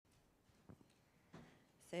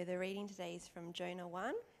So the reading today is from Jonah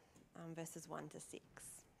 1, verses 1 to 6.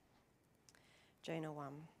 Jonah 1.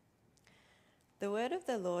 The word of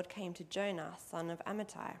the Lord came to Jonah, son of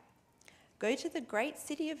Amittai. Go to the great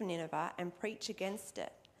city of Nineveh and preach against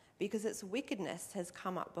it, because its wickedness has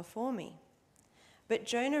come up before me. But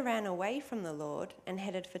Jonah ran away from the Lord and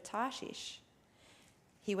headed for Tarshish.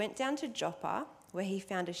 He went down to Joppa, where he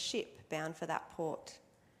found a ship bound for that port.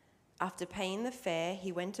 After paying the fare,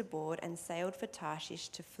 he went aboard and sailed for Tarshish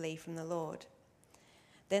to flee from the Lord.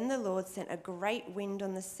 Then the Lord sent a great wind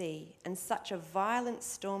on the sea, and such a violent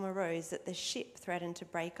storm arose that the ship threatened to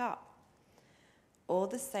break up. All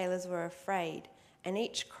the sailors were afraid, and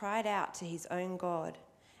each cried out to his own God,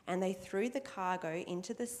 and they threw the cargo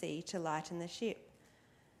into the sea to lighten the ship.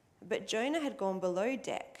 But Jonah had gone below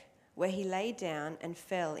deck, where he lay down and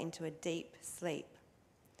fell into a deep sleep.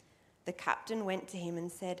 The captain went to him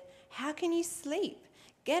and said, "How can you sleep?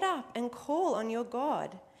 Get up and call on your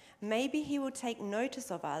God. Maybe he will take notice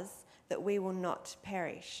of us that we will not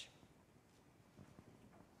perish."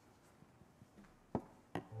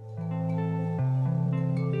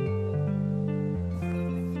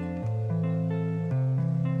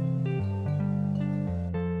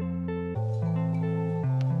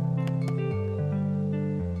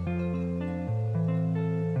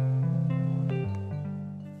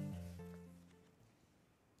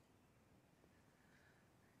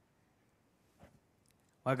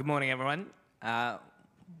 Well, good morning, everyone.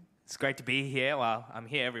 It's great to be here. Well, I'm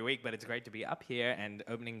here every week, but it's great to be up here and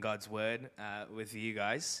opening God's Word with you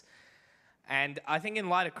guys. And I think in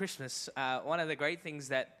light of Christmas, one of the great things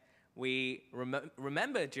that we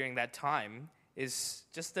remember during that time is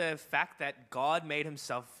just the fact that God made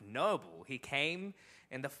himself knowable. He came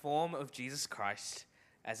in the form of Jesus Christ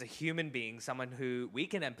as a human being, someone who we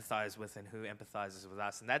can empathize with and who empathizes with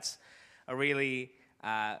us. And that's a really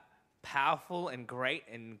powerful and great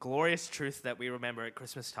and glorious truth that we remember at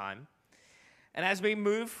Christmas time. And as we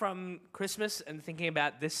move from Christmas and thinking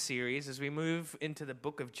about this series, as we move into the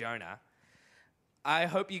book of Jonah, I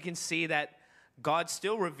hope you can see that God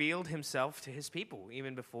still revealed himself to his people.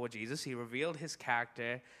 Even before Jesus, he revealed his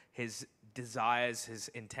character, his desires, his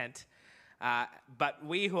intent. But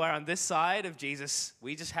we who are on this side of Jesus,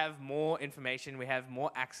 we just have more information, we have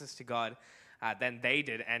more access to God than they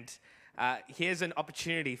did. And here's an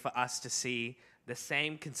opportunity for us to see the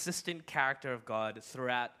same consistent character of God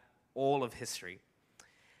throughout all of history.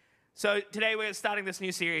 So today we're starting this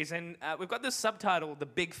new series, and we've got this subtitle, The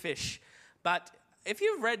Big Fish. But if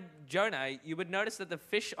you've read Jonah, you would notice that the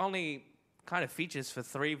fish only kind of features for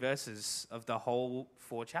 3 verses of the whole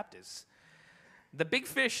 4 chapters. The big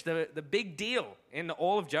fish, the big deal in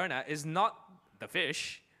all of Jonah is not the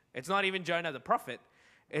fish. It's not even Jonah the prophet.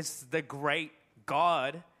 It's the great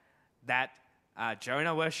God that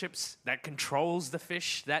Jonah worships, that controls the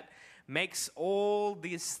fish, that makes all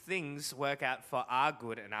these things work out for our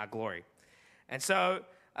good and our glory. And so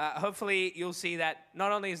hopefully you'll see that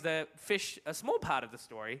not only is the fish a small part of the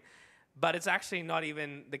story, but it's actually not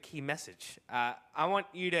even the key message. I want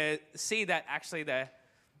you to see that actually the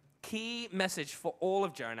key message for all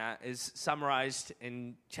of Jonah is summarized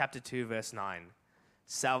in chapter 2, verse 9.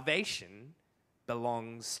 Salvation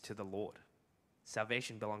belongs to the Lord.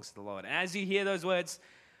 Salvation belongs to the Lord. And as you hear those words,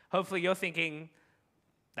 hopefully you're thinking,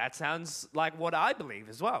 that sounds like what I believe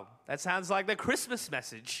as well. That sounds like the Christmas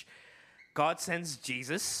message. God sends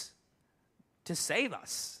Jesus to save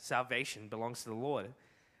us. Salvation belongs to the Lord.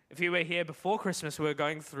 If you were here before Christmas, we were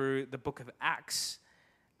going through the book of Acts.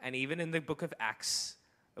 And even in the book of Acts,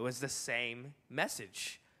 it was the same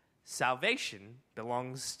message. Salvation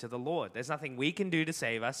belongs to the Lord. There's nothing we can do to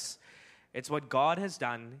save us. It's what God has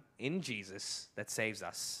done in Jesus that saves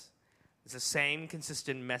us. It's the same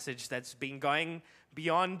consistent message that's been going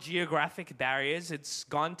beyond geographic barriers. It's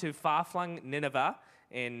gone to far-flung Nineveh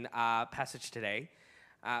in our passage today.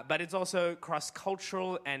 But it's also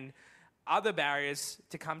cross-cultural and other barriers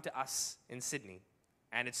to come to us in Sydney.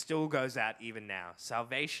 And it still goes out even now.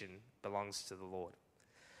 Salvation belongs to the Lord.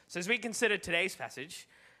 So as we consider today's passage,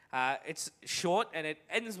 it's short and it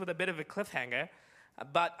ends with a bit of a cliffhanger.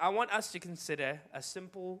 But I want us to consider a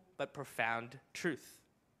simple but profound truth.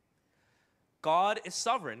 God is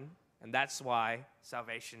sovereign, and that's why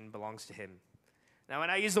salvation belongs to him. Now, when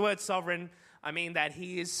I use the word sovereign, I mean that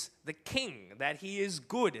he is the king, that he is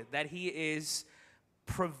good, that he is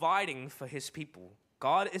providing for his people.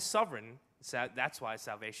 God is sovereign, so that's why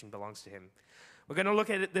salvation belongs to him. We're going to look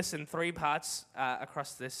at this in 3 parts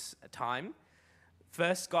across this time.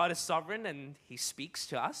 First, God is sovereign, and he speaks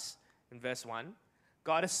to us in verse 1.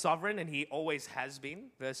 God is sovereign, and he always has been,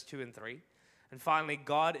 verse 2 and 3. And finally,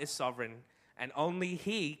 God is sovereign, and only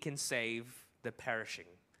he can save the perishing,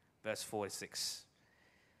 verse 4 to 6.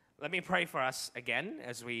 Let me pray for us again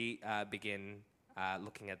as we begin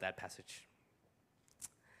looking at that passage.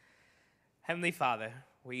 Heavenly Father,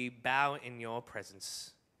 we bow in your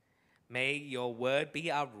presence. May your word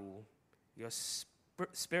be our rule, your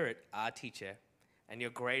spirit our teacher, and your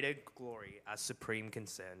greater glory our supreme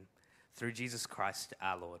concern. Through Jesus Christ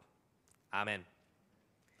our Lord. Amen.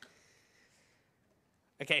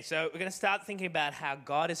 Okay, so we're going to start thinking about how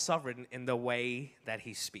God is sovereign in the way that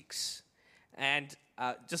he speaks. And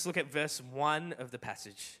just look at verse 1 of the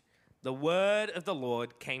passage. The word of the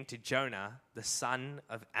Lord came to Jonah, the son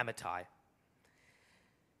of Amittai.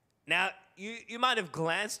 Now, you might have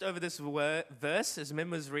glanced over this verse as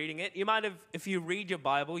Mim was reading it. You might have, if you read your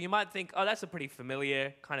Bible, you might think, oh, that's a pretty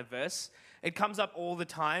familiar kind of verse. It comes up all the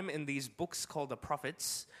time in these books called the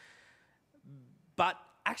prophets. But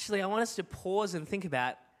actually, I want us to pause and think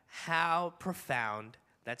about how profound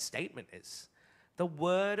that statement is. The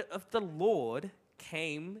word of the Lord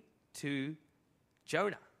came to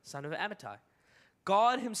Jonah, son of Amittai.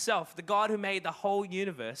 God himself, the God who made the whole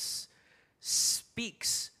universe,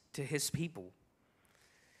 speaks to his people.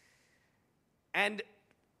 And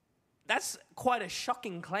that's quite a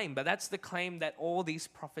shocking claim, but that's the claim that all these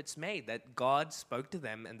prophets made, that God spoke to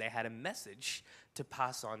them and they had a message to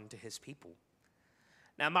pass on to his people.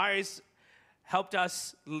 Now, Mari's helped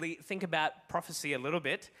us think about prophecy a little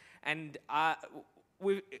bit, and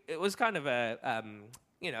it was kind of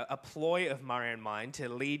a ploy of Mari and mine to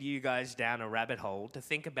lead you guys down a rabbit hole to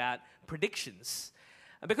think about predictions.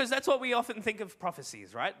 Because that's what we often think of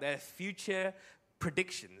prophecies, right? They're future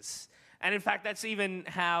predictions. And in fact, that's even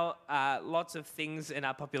how lots of things in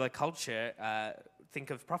our popular culture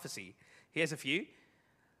think of prophecy. Here's a few.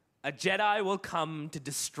 A Jedi will come to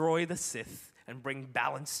destroy the Sith and bring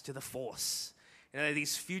balance to the Force. You know,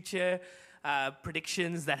 these future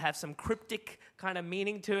predictions that have some cryptic kind of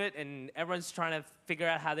meaning to it, and everyone's trying to figure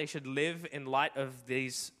out how they should live in light of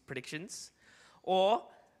these predictions. Or,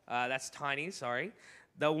 that's tiny, sorry.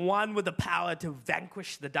 The one with the power to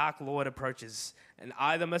vanquish the Dark Lord approaches, and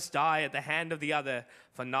either must die at the hand of the other,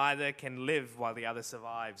 for neither can live while the other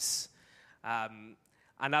survives.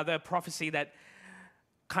 Another prophecy that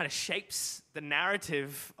kind of shapes the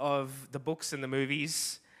narrative of the books and the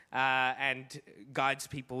movies and guides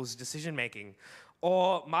people's decision-making.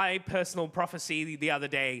 Or my personal prophecy the other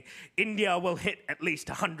day, India will hit at least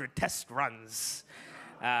 100 test runs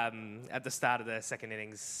at the start of the second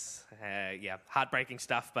innings. Heartbreaking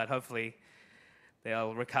stuff, but hopefully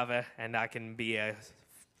they'll recover and I can be a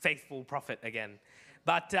faithful prophet again.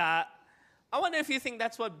 But I wonder if you think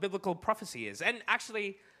that's what biblical prophecy is. And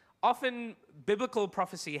actually, often biblical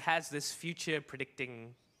prophecy has this future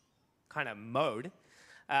predicting kind of mode.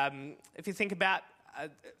 If you think about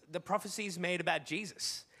the prophecies made about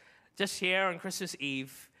Jesus. Just here on Christmas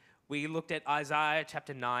Eve, we looked at Isaiah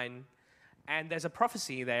chapter 9, and there's a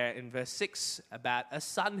prophecy there in verse 6 about a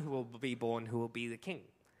son who will be born who will be the king.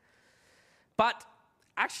 But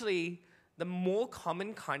actually, the more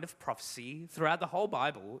common kind of prophecy throughout the whole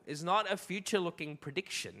Bible is not a future-looking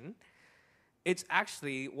prediction. It's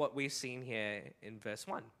actually what we've seen here in verse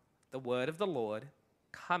 1. The word of the Lord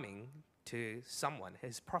coming to someone,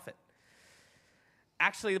 his prophet.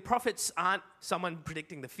 Actually, the prophets aren't someone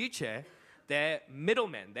predicting the future. They're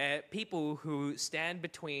middlemen. They're people who stand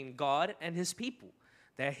between God and his people.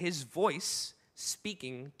 They're his voice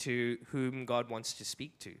speaking to whom God wants to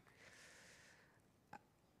speak to.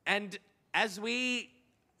 And as we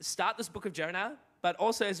start this book of Jonah, but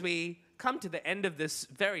also as we come to the end of this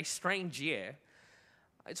very strange year,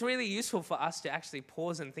 it's really useful for us to actually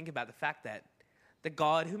pause and think about the fact that the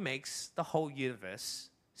God who makes the whole universe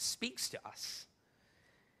speaks to us.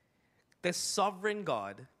 The sovereign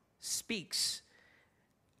God speaks,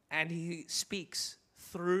 and he speaks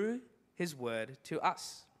through his word to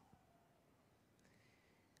us.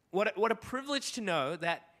 What a privilege to know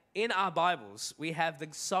that in our Bibles, we have the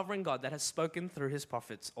sovereign God that has spoken through his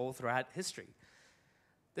prophets all throughout history.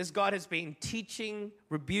 This God has been teaching,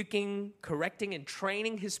 rebuking, correcting, and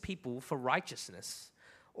training his people for righteousness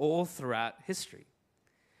all throughout history.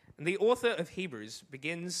 And the author of Hebrews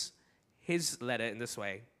begins his letter in this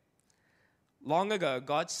way. Long ago,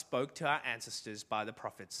 God spoke to our ancestors by the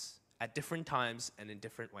prophets at different times and in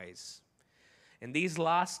different ways. In these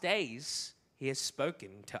last days, he has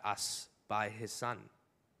spoken to us by his Son.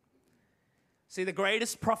 See, the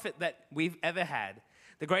greatest prophet that we've ever had,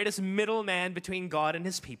 the greatest middleman between God and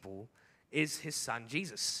his people, is his Son,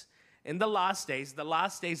 Jesus. In the last days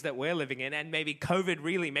that we're living in, and maybe COVID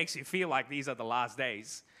really makes you feel like these are the last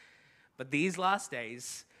days, but these last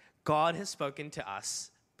days, God has spoken to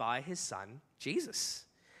us by his Son, Jesus.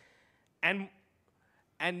 And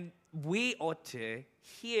And we ought to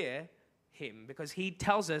hear him because he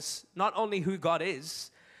tells us not only who God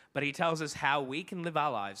is, but he tells us how we can live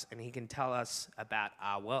our lives, and he can tell us about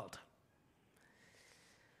our world.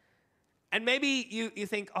 And maybe you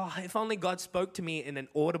think, oh, if only God spoke to me in an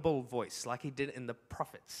audible voice like he did in the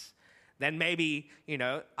prophets, then maybe,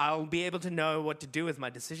 I'll be able to know what to do with my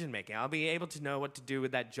decision making. I'll be able to know what to do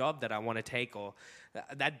with that job that I want to take or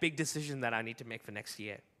that big decision that I need to make for next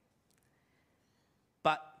year.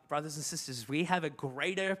 But, brothers and sisters, we have a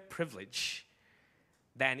greater privilege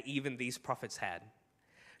than even these prophets had.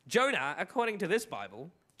 Jonah, according to this Bible,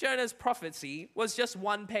 Jonah's prophecy was just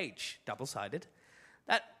one page, double-sided.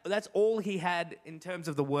 That's all he had in terms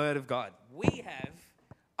of the word of God. We have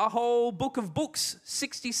a whole book of books,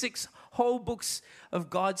 66 whole books of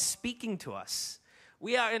God speaking to us.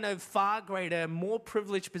 We are in a far greater, more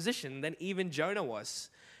privileged position than even Jonah was,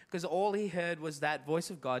 because all he heard was that voice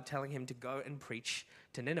of God telling him to go and preach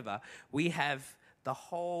to Nineveh. We have the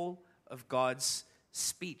whole of God's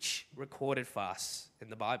speech recorded for us in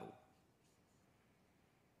the Bible.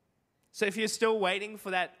 So if you're still waiting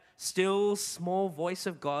for that still small voice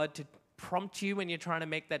of God to prompt you when you're trying to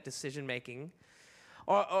make that decision making,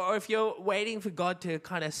 or if you're waiting for God to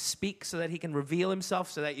kind of speak so that he can reveal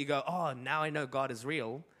himself so that you go, oh, now I know God is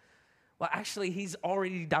real. Well, actually, he's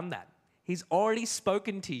already done that. He's already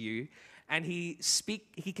spoken to you, and he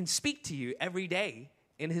can speak to you every day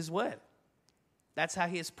in his word. That's how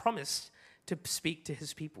he has promised to speak to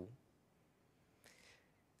his people.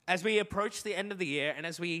 As we approach the end of the year, and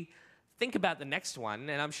as we think about the next one,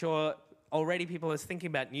 and I'm sure already people are thinking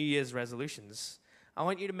about New Year's resolutions, I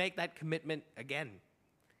want you to make that commitment again.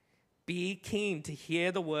 Be keen to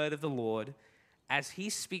hear the word of the Lord as he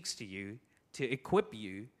speaks to you to equip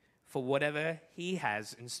you for whatever he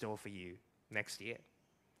has in store for you next year.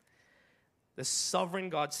 The sovereign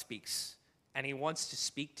God speaks, and he wants to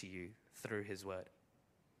speak to you through his word.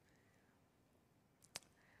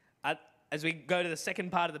 As we go to the second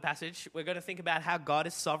part of the passage, we're going to think about how God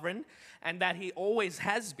is sovereign and that he always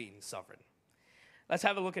has been sovereign. Let's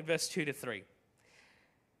have a look at verse 2 to 3.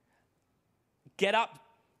 Get up,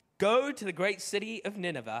 go to the great city of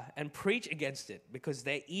Nineveh and preach against it, because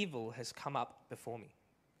their evil has come up before me.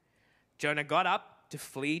 Jonah got up to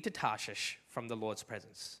flee to Tarshish from the Lord's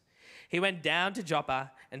presence. He went down to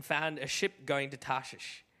Joppa and found a ship going to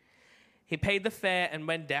Tarshish. He paid the fare and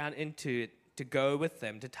went down into it to go with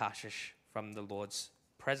them to Tarshish from the Lord's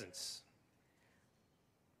presence.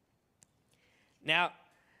 Now,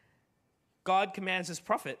 God commands his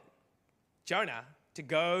prophet, Jonah, to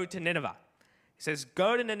go to Nineveh. He says,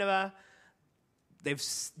 go to Nineveh. They've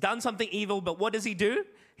done something evil, but what does he do?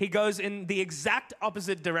 He goes in the exact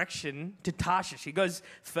opposite direction to Tarshish. He goes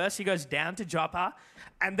down to Joppa,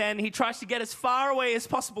 and then he tries to get as far away as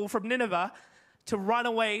possible from Nineveh to run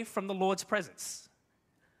away from the Lord's presence.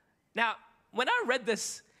 Now, when I read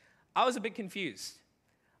this, I was a bit confused.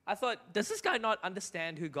 I thought, does this guy not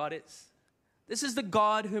understand who God is? This is the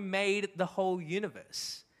God who made the whole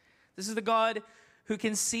universe. This is the God who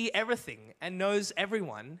can see everything and knows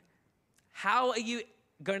everyone. How are you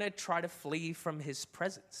going to try to flee from his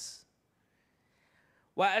presence?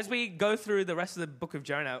 Well, as we go through the rest of the book of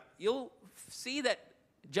Jonah, you'll see that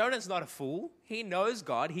Jonah's not a fool. He knows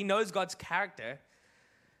God. He knows God's character.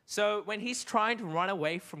 So when he's trying to run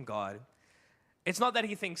away from God, it's not that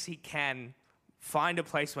he thinks he can find a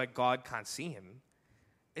place where God can't see him.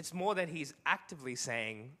 It's more that he's actively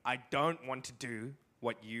saying, I don't want to do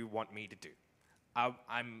what you want me to do.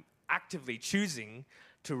 I'm actively choosing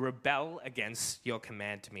to rebel against your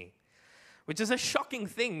command to me, which is a shocking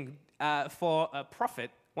thing for a prophet,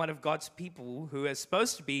 one of God's people who is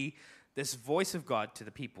supposed to be this voice of God to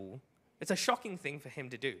the people. It's a shocking thing for him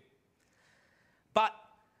to do. But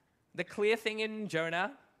the clear thing in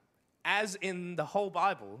Jonah, as in the whole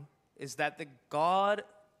Bible, is that the God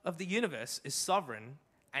of the universe is sovereign,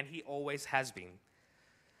 and he always has been.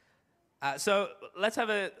 So let's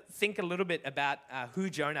think a little bit about who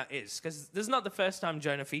Jonah is, because this is not the first time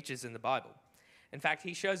Jonah features in the Bible. In fact,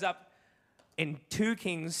 he shows up in 2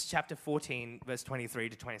 Kings chapter 14, verse 23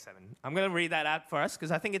 to 27. I'm going to read that out for us,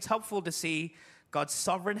 because I think it's helpful to see God's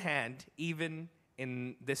sovereign hand even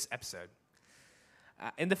in this episode.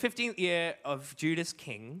 In the 15th year of Judah's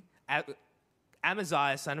king,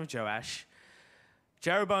 Amaziah, son of Joash,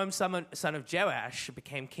 Jeroboam, son of Joash,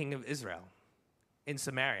 became king of Israel in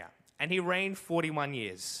Samaria, and he reigned 41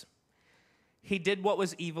 years. He did what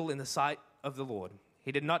was evil in the sight of the Lord.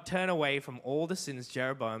 He did not turn away from all the sins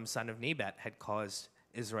Jeroboam, son of Nebat, had caused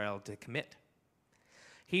Israel to commit.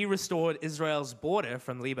 He restored Israel's border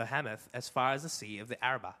from Lebo-Hamath as far as the sea of the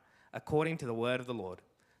Arabah, according to the word of the Lord,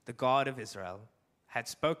 the God of Israel had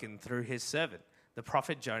spoken through his servant, the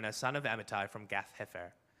prophet Jonah, son of Amittai from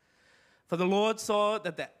Gath-hepher. For the Lord saw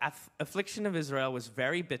that the affliction of Israel was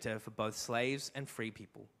very bitter for both slaves and free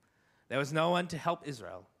people. There was no one to help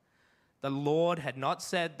Israel. The Lord had not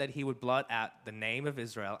said that he would blot out the name of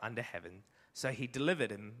Israel under heaven, so he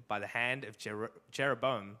delivered him by the hand of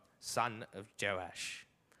Jeroboam, son of Joash.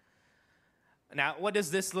 Now, what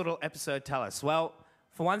does this little episode tell us? Well,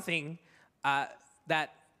 for one thing,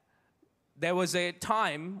 that there was a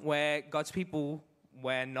time where God's people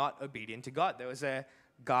were not obedient to God. There was a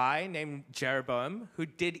guy named Jeroboam who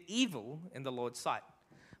did evil in the Lord's sight.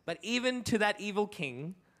 But even to that evil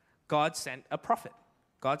king, God sent a prophet.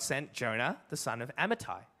 God sent Jonah, the son of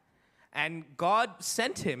Amittai. And God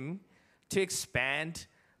sent him to expand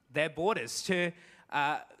their borders, to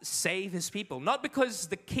save his people. Not because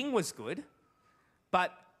the king was good,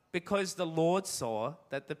 but because the Lord saw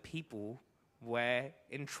that the people were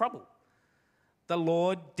in trouble. The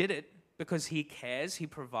Lord did it because he cares, he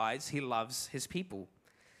provides, he loves his people.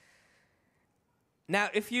 Now,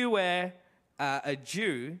 if you were a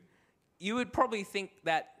Jew, you would probably think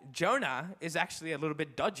that Jonah is actually a little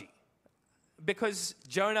bit dodgy, because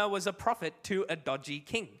Jonah was a prophet to a dodgy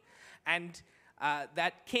king. And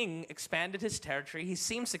that king expanded his territory. He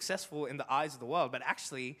seemed successful in the eyes of the world, but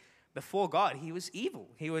actually, before God, he was evil.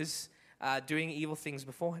 He was doing evil things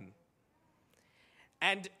before him.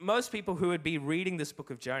 And most people who would be reading this book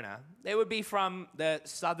of Jonah, they would be from the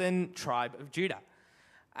southern tribe of Judah.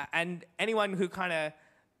 And anyone who kind of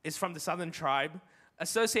is from the southern tribe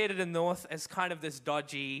associated in the north as kind of this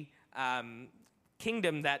dodgy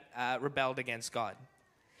kingdom that rebelled against God.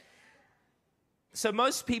 So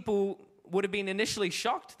most people would have been initially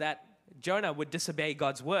shocked that Jonah would disobey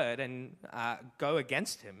God's word and go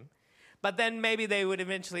against him. But then maybe they would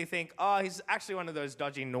eventually think, oh, he's actually one of those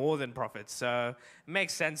dodgy northern prophets, so it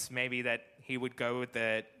makes sense maybe that he would go with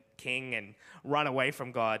the king and run away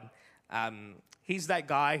from God. He's that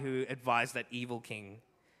guy who advised that evil king.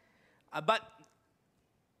 But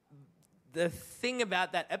the thing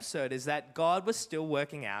about that episode is that God was still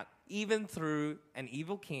working out, even through an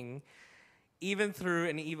evil king, even through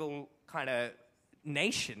an evil kind of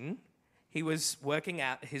nation, he was working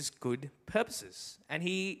out his good purposes. And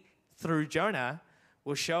he, through Jonah,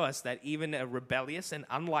 will show us that even a rebellious and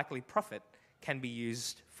unlikely prophet can be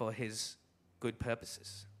used for his good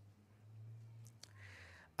purposes.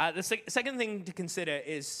 The second thing to consider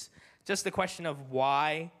is just the question of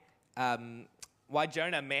why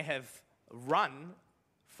Jonah may have run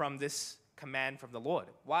from this command from the Lord.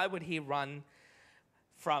 Why would he run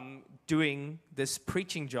from doing this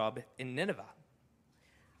preaching job in Nineveh?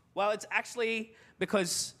 Well, it's actually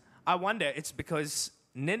because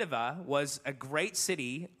Nineveh was a great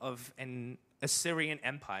city of an Assyrian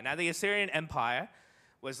empire. Now, the Assyrian Empire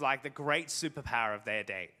was like the great superpower of their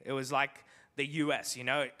day. It was like the US,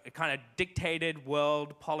 it kind of dictated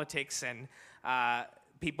world politics, and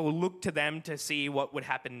people looked to them to see what would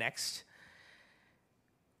happen next.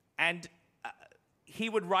 And he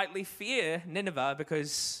would rightly fear Nineveh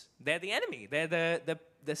because they're the enemy. They're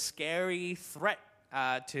the scary threat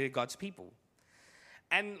to God's people.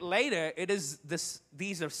 And later, it is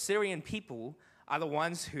these Assyrian people are the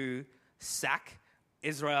ones who sack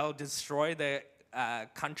Israel, destroy the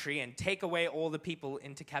country, and take away all the people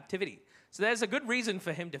into captivity. So there's a good reason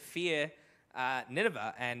for him to fear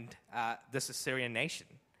Nineveh and this Assyrian nation.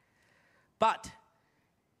 But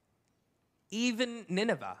even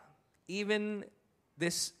Nineveh, even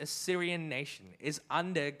this Assyrian nation, is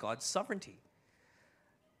under God's sovereignty.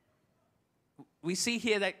 We see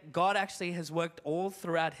here that God actually has worked all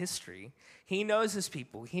throughout history. He knows his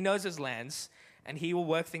people, he knows his lands, and he will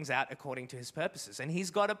work things out according to his purposes. And he's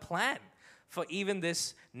got a plan for even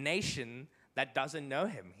this nation that doesn't know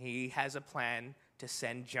him. He has a plan to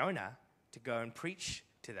send Jonah to go and preach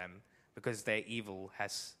to them because their evil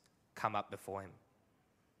has come up before him.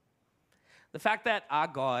 The fact that our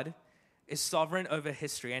God is sovereign over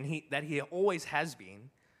history and that he always has been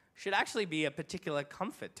should actually be a particular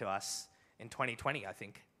comfort to us in 2020, I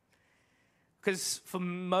think. Because for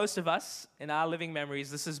most of us, in our living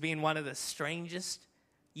memories, this has been one of the strangest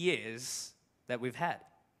years that we've had.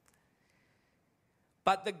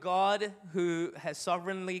 But the God who has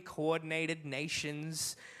sovereignly coordinated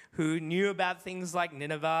nations, who knew about things like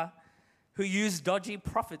Nineveh, who used dodgy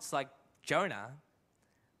prophets like Jonah,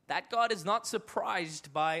 that God is not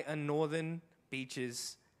surprised by a northern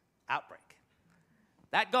beaches outbreak.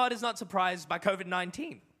 That God is not surprised by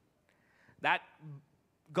COVID-19. That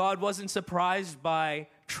God wasn't surprised by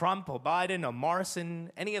Trump or Biden or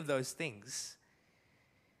Morrison, any of those things.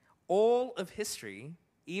 All of history,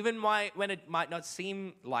 even when it might not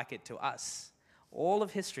seem like it to us, all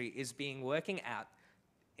of history is being working out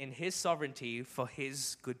in his sovereignty for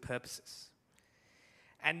his good purposes.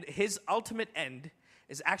 And his ultimate end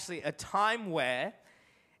is actually a time where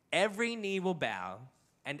every knee will bow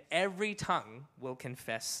and every tongue will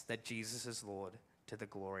confess that Jesus is Lord to the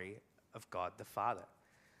glory of God the Father.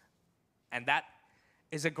 And that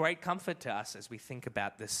is a great comfort to us as we think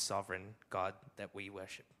about this sovereign God that we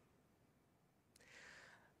worship.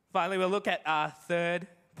 Finally, we'll look at our third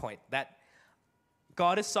point, that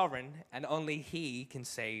God is sovereign and only he can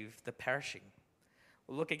save the perishing.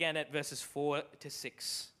 We'll look again at verses 4 to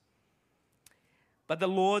 6. But the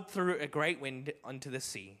Lord threw a great wind onto the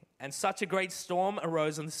sea, and such a great storm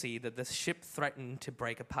arose on the sea that the ship threatened to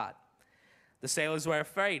break apart. The sailors were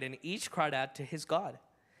afraid, and each cried out to his God.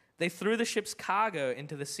 They threw the ship's cargo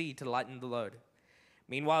into the sea to lighten the load.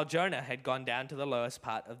 Meanwhile, Jonah had gone down to the lowest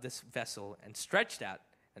part of this vessel and stretched out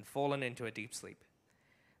and fallen into a deep sleep.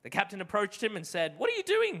 The captain approached him and said, "What are you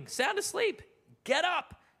doing? Sound asleep. Get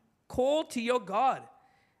up. Call to your God.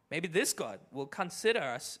 Maybe this God will consider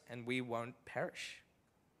us and we won't perish."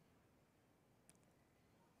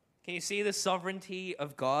 Can you see the sovereignty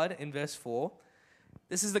of God in verse 4?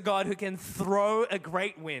 This is the God who can throw a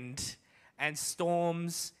great wind and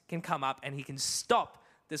storms can come up and he can stop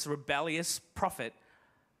this rebellious prophet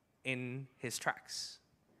in his tracks.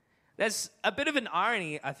 There's a bit of an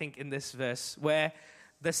irony, I think, in this verse where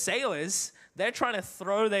the sailors, they're trying to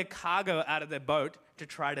throw their cargo out of their boat to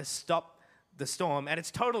try to stop the storm, and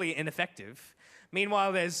it's totally ineffective.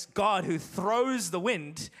 Meanwhile, there's God who throws the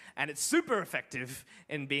wind, and it's super effective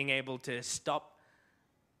in being able to stop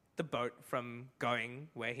the boat from going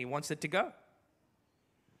where he wants it to go.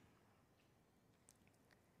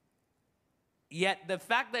 Yet the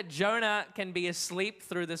fact that Jonah can be asleep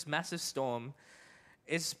through this massive storm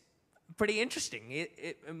is pretty interesting.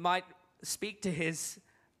 It might speak to his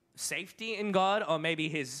safety in God, or maybe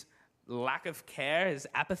his lack of care, his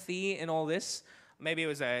apathy in all this. Maybe it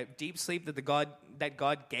was a deep sleep that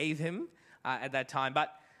God gave him at that time.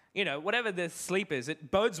 But, whatever the sleep is,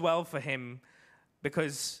 it bodes well for him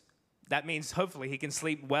because that means hopefully he can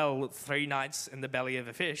sleep well 3 nights in the belly of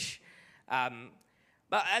a fish.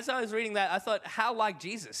 But as I was reading that, I thought, how like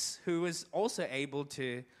Jesus, who was also able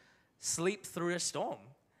to sleep through a storm.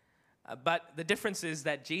 But the difference is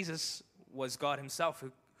that Jesus was God himself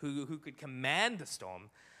who could command the storm.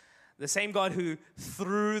 The same God who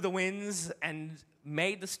threw the winds and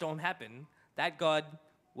made the storm happen, that God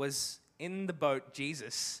was in the boat,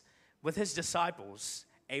 Jesus, with his disciples,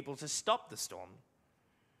 able to stop the storm.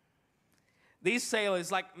 These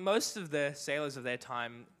sailors, like most of the sailors of their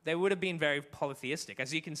time, they would have been very polytheistic.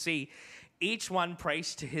 As you can see, each one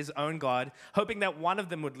prays to his own God, hoping that one of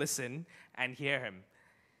them would listen and hear him.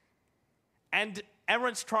 And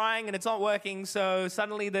everyone's trying and it's not working, so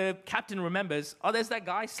suddenly the captain remembers, oh, there's that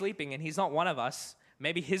guy sleeping and he's not one of us.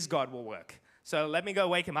 Maybe his God will work. So let me go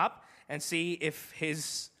wake him up and see if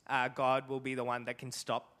his God will be the one that can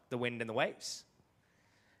stop the wind and the waves.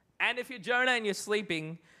 And if you're Jonah and you're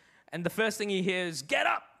sleeping and the first thing you hear is, get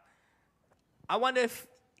up, I wonder if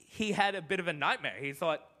he had a bit of a nightmare. He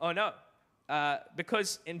thought, oh no,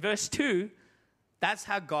 because in verse 2, that's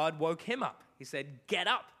how God woke him up. He said, get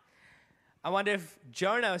up. I wonder if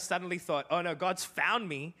Jonah suddenly thought, oh no, God's found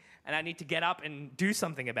me and I need to get up and do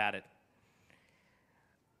something about it.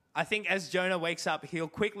 I think as Jonah wakes up, he'll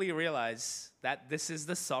quickly realize that this is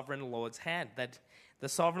the sovereign Lord's hand, that the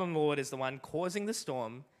sovereign Lord is the one causing the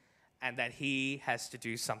storm and that he has to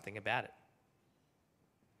do something about it.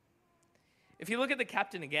 If you look at the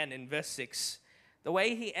captain again in verse 6, the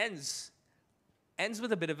way he ends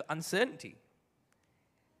with a bit of uncertainty.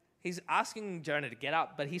 He's asking Jonah to get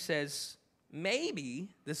up, but he says, maybe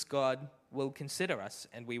this God will consider us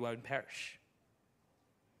and we won't perish.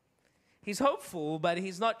 He's hopeful, but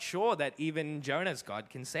he's not sure that even Jonah's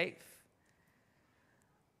God can save.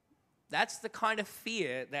 That's the kind of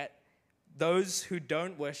fear that those who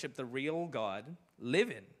don't worship the real God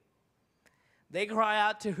live in. They cry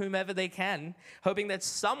out to whomever they can, hoping that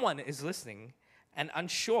someone is listening and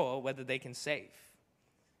unsure whether they can save.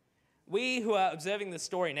 We who are observing the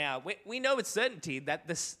story now, we know with certainty that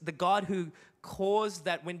the God who caused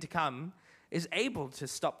that wind to come is able to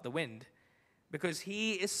stop the wind because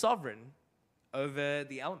he is sovereign over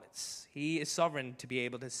the elements. He is sovereign to be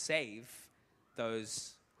able to save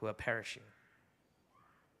those who are perishing.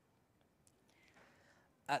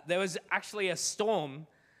 There was actually a storm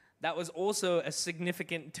that was also a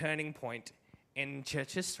significant turning point in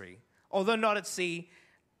church history. Although not at sea,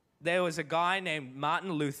 there was a guy named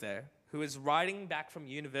Martin Luther who was riding back from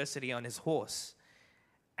university on his horse,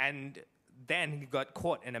 and then he got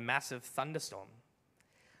caught in a massive thunderstorm.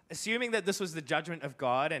 assuming that this was the judgment of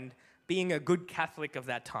God and being a good Catholic of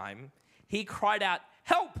that time, he cried out,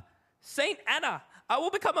 "Help! Saint Anna, I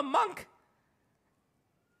will become a monk."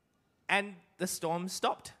 And the storm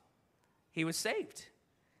stopped. He was saved.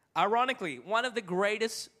 Ironically, one of the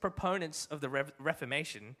greatest proponents of the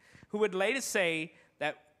Reformation, who would later say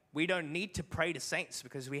that we don't need to pray to saints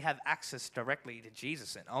because we have access directly to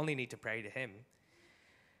Jesus and only need to pray to him.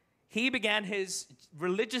 He began his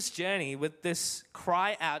religious journey with this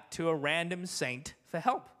cry out to a random saint for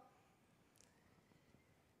help.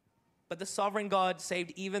 But the sovereign God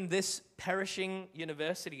saved even this perishing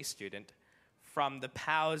university student from the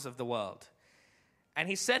powers of the world. And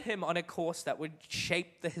he set him on a course that would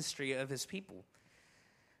shape the history of his people.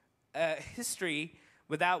 A history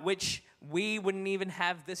without which we wouldn't even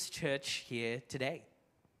have this church here today.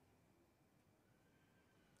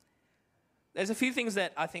 There's a few things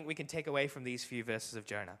that I think we can take away from these few verses of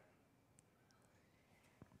Jonah.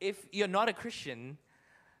 If you're not a Christian,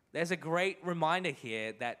 there's a great reminder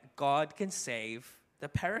here that God can save the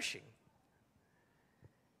perishing.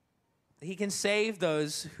 He can save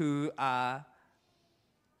those who are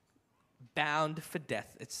bound for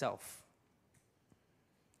death itself.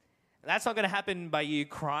 And that's not going to happen by you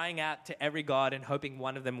crying out to every God and hoping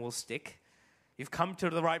one of them will stick. You've come to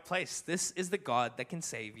the right place. This is the God that can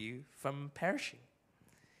save you from perishing.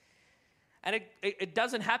 And it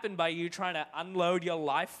doesn't happen by you trying to unload your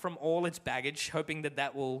life from all its baggage, hoping that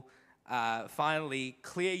that will finally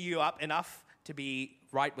clear you up enough to be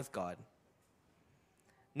right with God.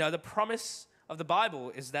 No, the promise of the Bible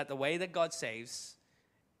is that the way that God saves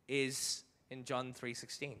is in John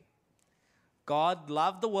 3:16. God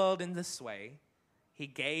loved the world in this way. He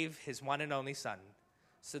gave his one and only Son,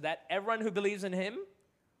 so that everyone who believes in him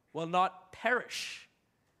will not perish,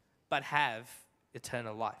 but have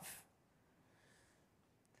eternal life.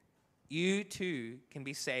 You too can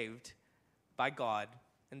be saved by God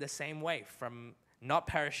in the same way, from not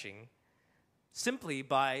perishing, simply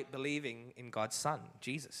by believing in God's Son,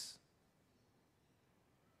 Jesus.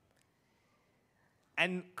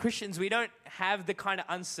 And Christians, we don't have the kind of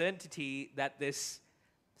uncertainty that this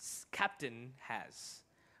captain has.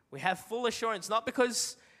 We have full assurance, not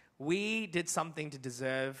because we did something to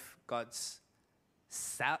deserve God's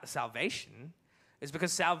salvation. It's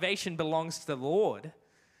because salvation belongs to the Lord.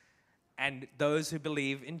 And those who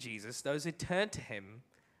believe in Jesus, those who turn to him,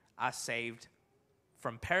 are saved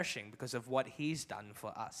from perishing because of what he's done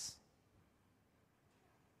for us.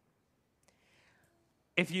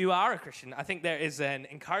 If you are a Christian, I think there is an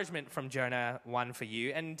encouragement from Jonah 1 for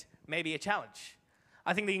you, and maybe a challenge.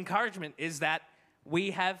 I think the encouragement is that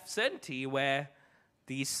we have certainty where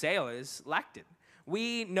these sailors lacked it.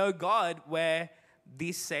 We know God where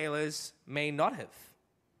these sailors may not have.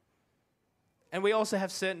 And we also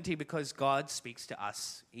have certainty because God speaks to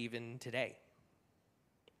us even today.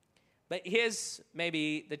 But here's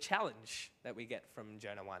maybe the challenge that we get from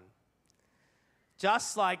Jonah 1.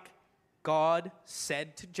 Just like God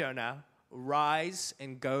said to Jonah, "Rise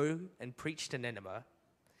and go and preach to Nineveh,"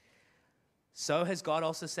 so has God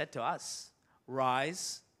also said to us,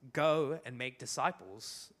 "Rise, go and make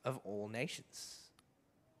disciples of all nations."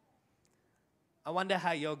 I wonder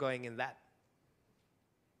how you're going in that.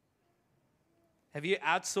 Have you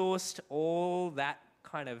outsourced all that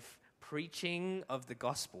kind of preaching of the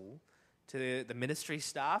gospel to the ministry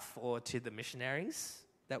staff or to the missionaries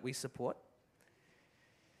that we support?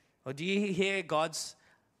 Or do you hear God's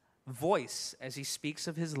voice as he speaks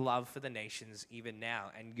of his love for the nations even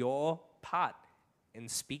now, and your part in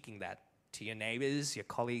speaking that to your neighbors, your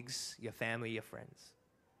colleagues, your family, your friends?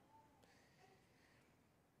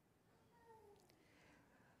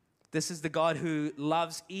 This is the God who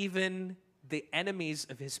loves even the enemies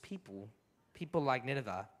of his people, people like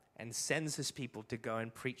Nineveh, and sends his people to go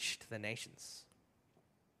and preach to the nations.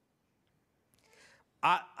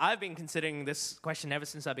 I've been considering this question ever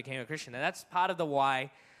since I became a Christian, and that's part of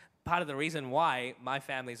the reason why my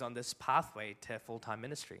family's on this pathway to full-time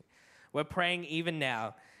ministry. We're praying even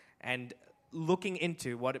now and looking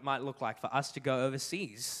into what it might look like for us to go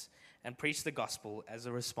overseas and preach the gospel as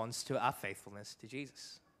a response to our faithfulness to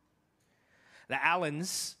Jesus. The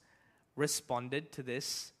Allens responded to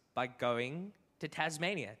this by going to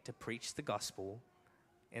Tasmania to preach the gospel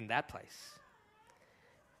in that place.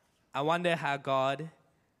 I wonder how God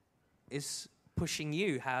is pushing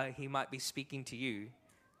you, how he might be speaking to you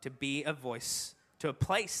to be a voice to a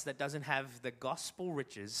place that doesn't have the gospel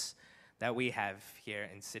riches that we have here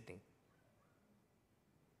in Sydney.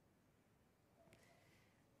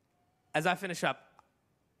 As I finish up,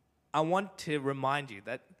 I want to remind you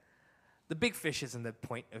that the big fish isn't the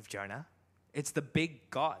point of Jonah. It's the big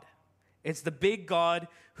God. It's the big God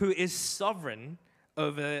who is sovereign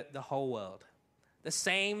over the whole world. The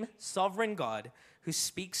same sovereign God who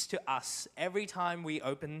speaks to us every time we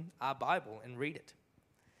open our Bible and read it.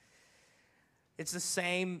 It's the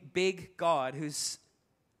same big God who's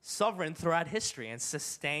sovereign throughout history and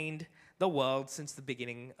sustained the world since the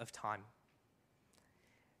beginning of time.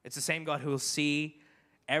 It's the same God who will see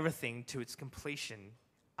everything to its completion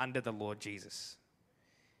under the Lord Jesus.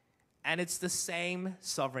 And it's the same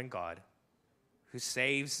sovereign God who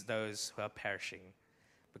saves those who are perishing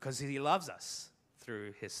because he loves us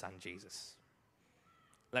through his son Jesus.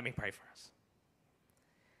 Let me pray for us.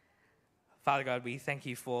 Father God, we thank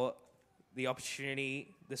you for the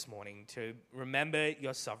opportunity this morning to remember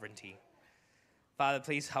your sovereignty. Father,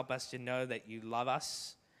 please help us to know that you love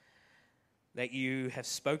us, that you have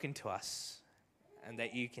spoken to us, and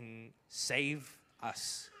that you can save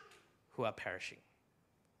us who are perishing.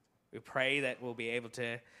 We pray that we'll be able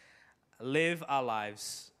to live our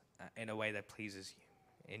lives in a way that pleases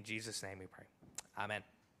you. In Jesus' name we pray. Amen.